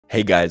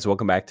Hey guys,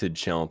 welcome back to the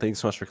channel. Thanks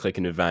so much for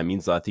clicking. It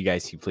means a lot to you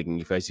guys. Keep clicking.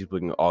 If you guys keep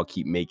clicking, I'll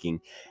keep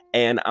making.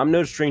 And I'm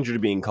no stranger to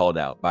being called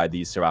out by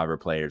these Survivor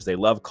players. They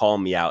love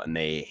calling me out and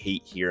they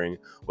hate hearing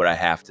what I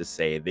have to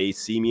say. They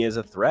see me as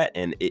a threat,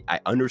 and I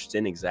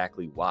understand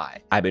exactly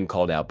why. I've been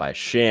called out by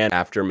Shan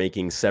after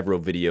making several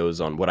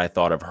videos on what I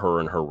thought of her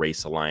and her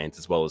race alliance,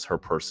 as well as her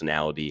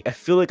personality. I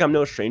feel like I'm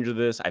no stranger to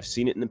this. I've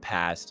seen it in the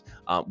past.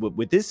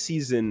 With this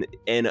season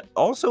and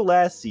also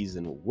last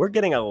season, we're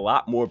getting a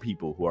lot more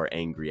people who are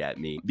angry at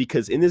me,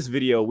 because in this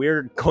video,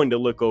 we're going to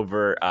look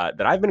over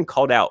that I've been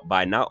called out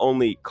by not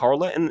only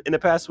Karla in the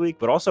past week,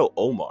 but also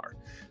Omar.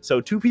 So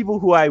two people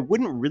who I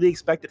wouldn't really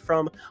expect it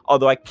from,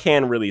 although I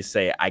can really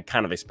say I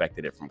kind of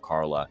expected it from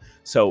Karla.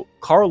 So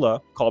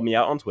Karla called me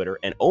out on Twitter,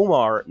 and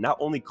Omar not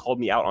only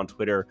called me out on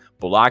Twitter,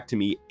 blocked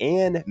me,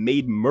 and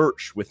made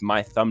merch with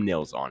my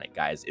thumbnails on it.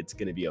 Guys, it's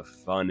going to be a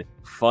fun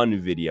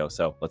video,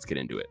 so let's get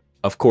into it.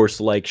 Of course,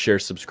 like, share,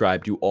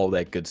 subscribe, do all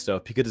that good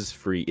stuff because it's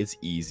free, it's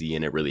easy,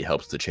 and it really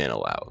helps the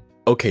channel out.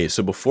 Okay,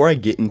 so before I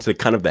get into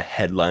kind of the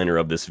headliner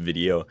of this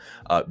video,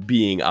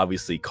 being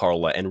obviously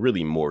Karla and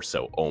really more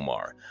so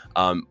Omar,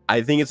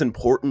 I think it's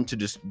important to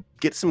just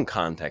get some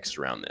context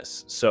around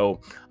this. So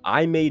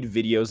I made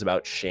videos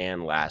about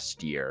Shan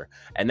last year,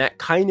 and that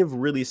kind of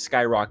really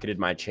skyrocketed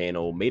my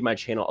channel, made my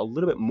channel a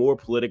little bit more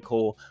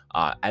political,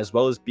 as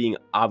well as being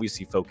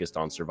obviously focused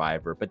on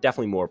Survivor, but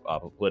definitely more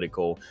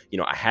political. You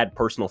know, I had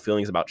personal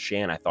feelings about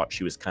Shan. I thought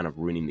she was kind of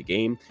ruining the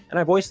game, and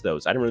I voiced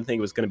those. I didn't really think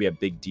it was going to be a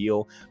big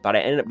deal, but I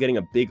ended up getting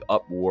a big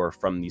uproar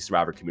from the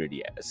Survivor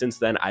community. Since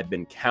then, I've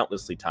been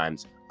countlessly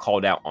times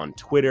called out on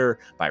Twitter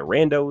by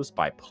randos,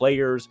 by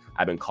players.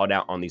 I've been called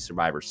out on the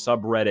Survivor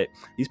subreddit.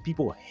 These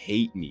people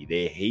hate me.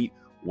 They hate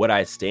what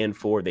I stand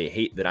for. They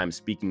hate that I'm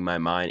speaking my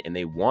mind, and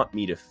they want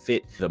me to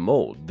fit the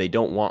mold. They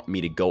don't want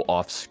me to go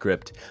off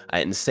script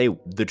and say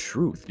the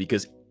truth,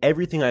 because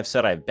everything I've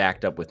said, I've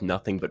backed up with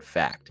nothing but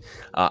fact.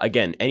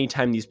 Again,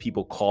 anytime these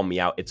people call me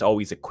out, it's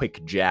always a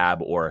quick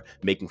jab or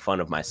making fun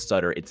of my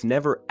stutter. It's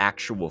never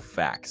actual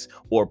facts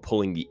or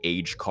pulling the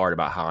age card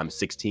about how I'm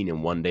 16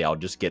 and one day I'll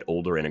just get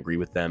older and agree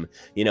with them.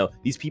 You know,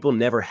 these people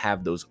never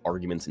have those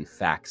arguments and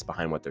facts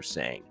behind what they're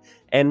saying.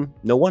 And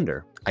no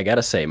wonder. I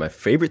gotta say, my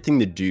favorite thing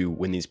to do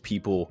when these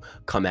people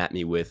come at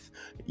me with,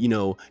 you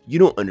know, you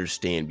don't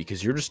understand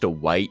because you're just a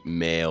white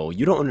male.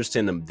 You don't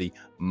understand the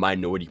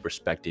minority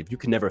perspective. You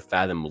can never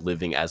fathom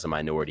living as a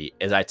minority.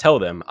 As I tell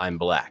them I'm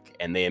black,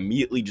 and they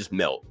immediately just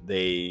melt.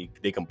 They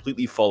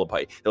completely fall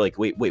apart. They're like,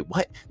 wait,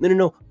 what?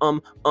 No.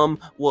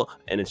 Well,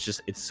 and it's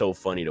so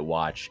funny to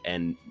watch.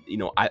 And you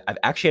know, I've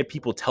actually had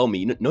people tell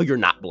me, no, you're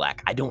not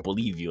black. I don't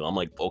believe you. I'm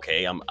like,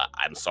 okay, I'm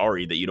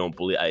sorry that you don't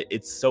believe.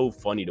 It's so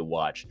funny to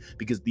watch,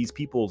 because these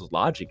people's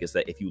logic is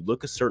that if you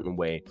look a certain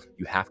way,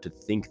 you have to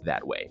think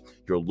that way.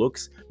 Your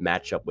looks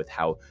match up with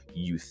how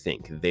you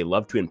think. They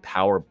love to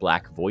empower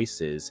black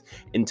voices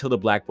until the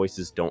black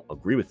voices don't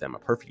agree with them. A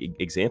perfect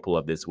example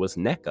of this was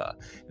NECA.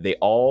 They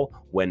all,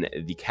 when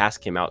the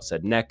cast came out,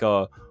 said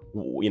NECA,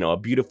 you know, a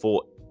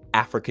beautiful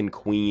African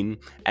queen,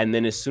 and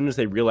then as soon as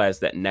they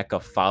realized that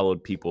NECA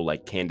followed people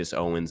like Candace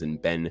Owens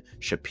and Ben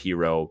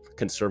Shapiro,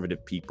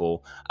 conservative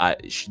people,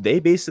 they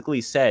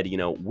basically said, you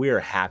know, we're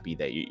happy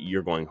that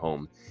you're going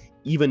home.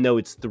 Even though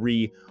it's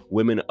 3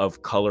 women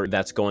of color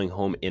that's going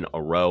home in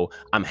a row,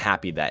 I'm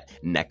happy that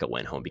NECA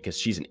went home because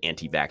she's an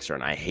anti-vaxxer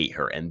and I hate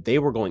her. And they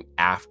were going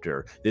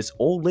after this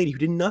old lady who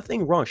did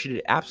nothing wrong. She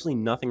did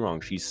absolutely nothing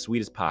wrong. She's sweet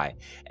as pie.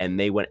 And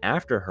they went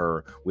after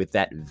her with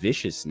that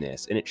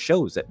viciousness. And it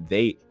shows that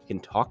they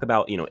can talk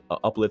about, you know,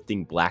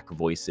 uplifting black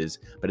voices,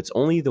 but it's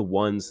only the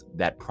ones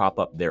that prop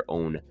up their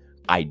own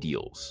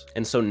ideals.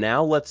 And so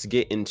now let's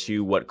get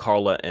into what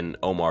Karla and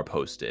Omar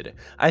posted.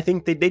 I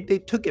think they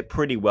took it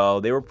pretty well.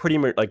 They were pretty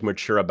like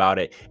mature about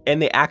it,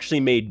 and they actually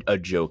made a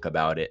joke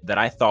about it that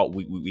I thought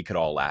we could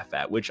all laugh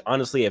at, which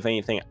honestly, if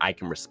anything, I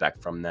can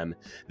respect from them.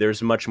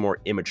 There's much more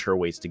immature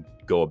ways to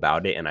go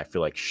about it, and I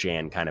feel like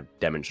Shan kind of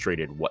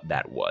demonstrated what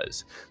that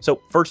was.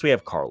 So first we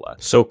have Karla.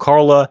 So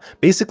Karla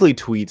basically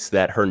tweets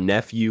that her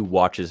nephew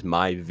watches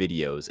my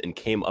videos and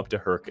came up to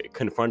her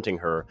confronting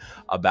her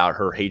about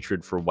her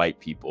hatred for white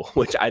people,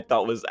 which I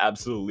thought was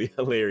absolutely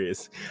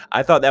hilarious.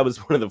 I thought that was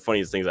one of the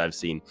funniest things I've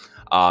seen.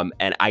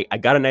 And I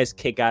got a nice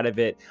kick out of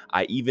it.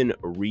 I even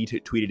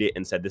retweeted it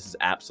and said, this is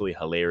absolutely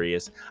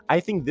hilarious.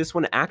 I think this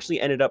one actually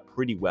ended up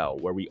pretty well,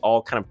 where we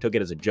all kind of took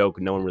it as a joke.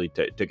 No one really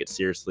took it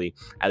seriously.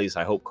 At least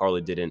I hope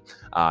Karla didn't.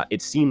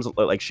 It seems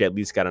like she at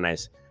least got a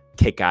nice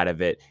kick out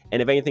of it,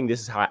 and if anything,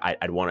 this is how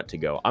I'd want it to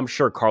go. I'm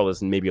sure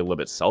Karla's maybe a little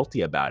bit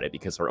salty about it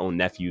because her own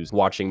nephew's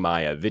watching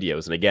my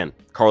videos, and again,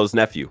 Karla's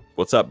nephew,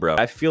 what's up, bro?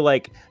 I feel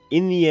like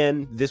in the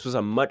end, this was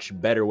a much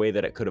better way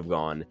that it could have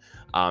gone,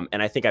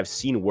 and I think I've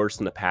seen worse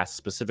in the past,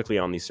 specifically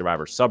on the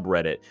Survivor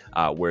subreddit,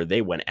 where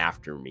they went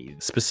after me,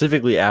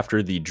 specifically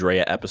after the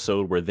Drea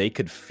episode, where they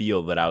could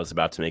feel that I was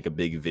about to make a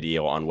big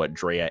video on what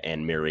Drea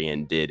and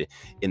Marianne did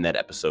in that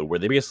episode, where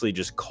they basically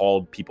just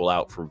called people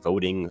out for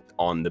voting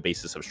on the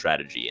basis of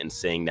strategy and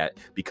saying that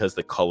because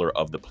the color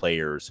of the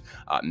players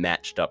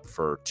matched up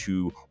for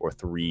 2 or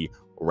 3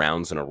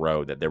 rounds in a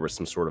row that there was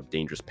some sort of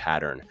dangerous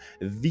pattern.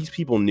 These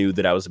people knew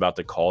that I was about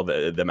to call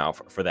them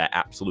out for that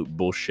absolute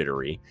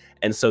bullshittery,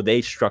 and so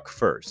they struck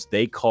first.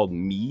 They called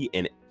me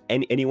and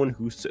anyone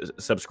who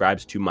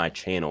subscribes to my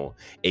channel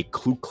a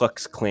Ku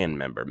Klux Klan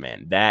member.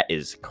 Man, that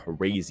is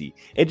crazy.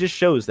 It just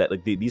shows that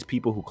like these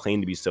people who claim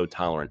to be so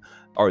tolerant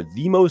are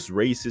the most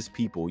racist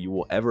people you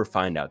will ever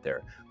find out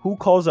there. Who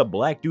calls a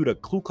black dude a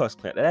Ku Klux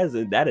Klan?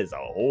 That is a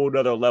whole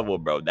nother level,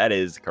 bro. That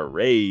is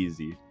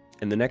crazy.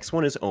 And the next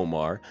one is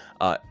Omar.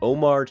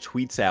 Omar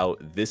tweets out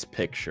this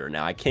picture.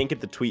 Now, I can't get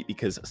the tweet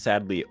because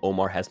sadly,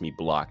 Omar has me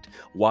blocked.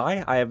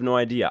 Why? I have no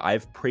idea.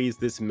 I've praised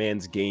this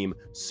man's game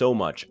so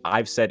much.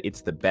 I've said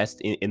it's the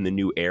best in the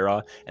new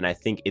era, and I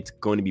think it's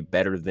going to be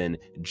better than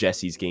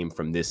Jesse's game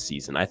from this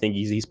season. I think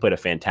he's played a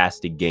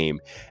fantastic game,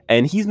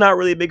 and he's not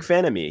really a big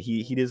fan of me.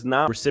 He does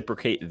not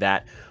reciprocate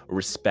that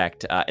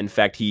respect. In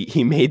fact,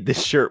 he made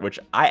this shirt, which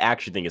I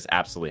actually think is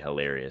absolutely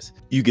hilarious.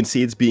 You can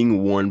see it's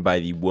being worn by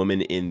the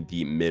woman in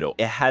the middle.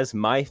 It has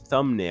my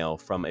thumbnail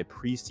from a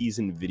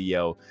preseason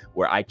video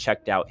where I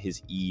checked out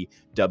his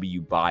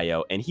EW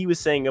bio, and he was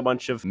saying a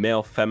bunch of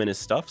male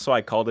feminist stuff, so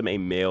I called him a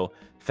male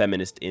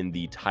feminist in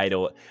the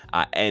title,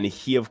 and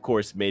he of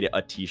course made it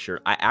a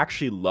t-shirt. I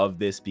actually love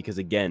this because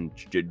again,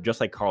 just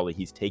like Karla,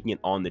 he's taking it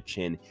on the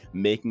chin,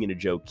 making it a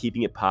joke,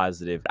 keeping it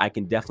positive. I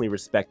can definitely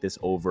respect this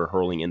over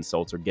hurling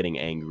insults or getting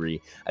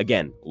angry,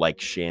 again, like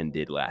Shan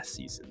did last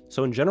season.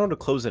 So in general, to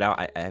close it out,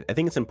 I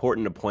think it's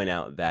important to point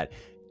out that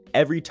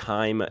every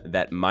time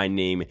that my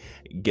name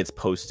gets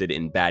posted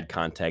in bad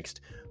context,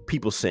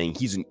 people saying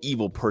he's an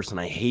evil person,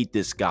 I hate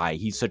this guy,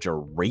 he's such a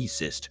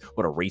racist,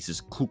 what a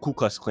racist Ku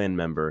Klux Klan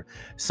member.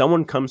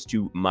 Someone comes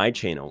to my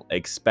channel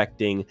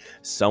expecting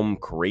some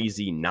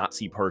crazy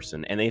Nazi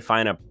person, and they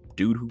find a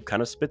dude who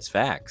kind of spits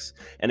facts.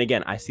 And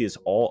again, I see this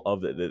all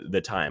of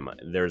the time.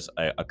 There's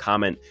a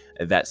comment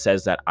that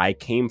says that I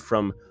came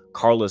from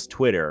Karla's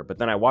Twitter, but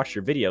then I watched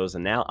your videos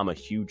and now I'm a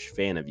huge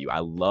fan of you. I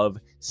love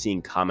seeing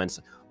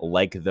comments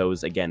like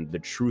those. Again, the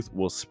truth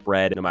will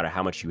spread no matter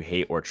how much you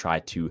hate or try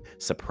to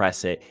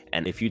suppress it.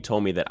 And if you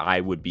told me that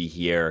I would be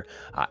here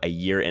a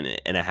year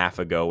and a half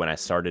ago when I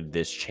started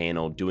this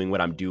channel, doing what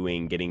I'm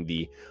doing, getting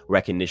the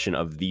recognition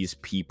of these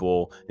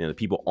people, you know, the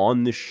people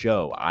on the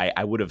show,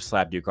 I would have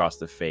slapped you across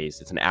the face.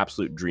 It's an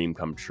absolute dream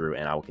come true,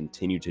 and I will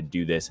continue to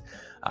do this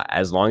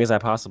as long as I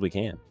possibly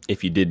can.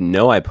 If you didn't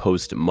know, I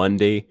post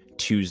Monday,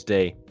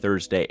 Tuesday,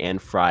 Thursday,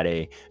 and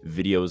Friday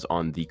videos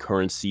on the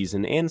current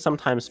season and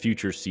sometimes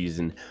future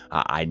season.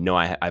 I know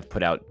I've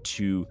put out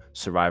 2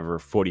 Survivor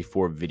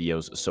 44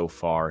 videos so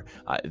far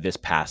this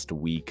past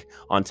week.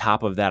 On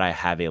top of that, I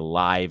have a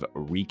live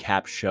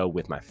recap show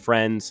with my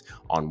friends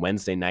on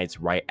Wednesday nights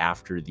right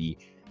after the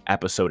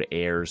episode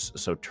airs,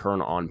 so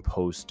turn on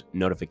post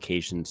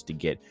notifications to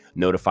get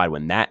notified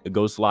when that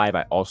goes live.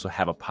 I also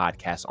have a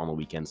podcast on the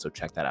weekend, so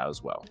check that out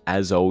as well.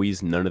 As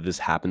always, none of this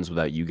happens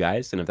without you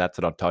guys, and if that's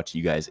it, I'll talk to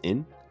you guys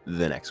in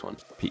the next one.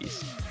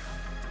 Peace.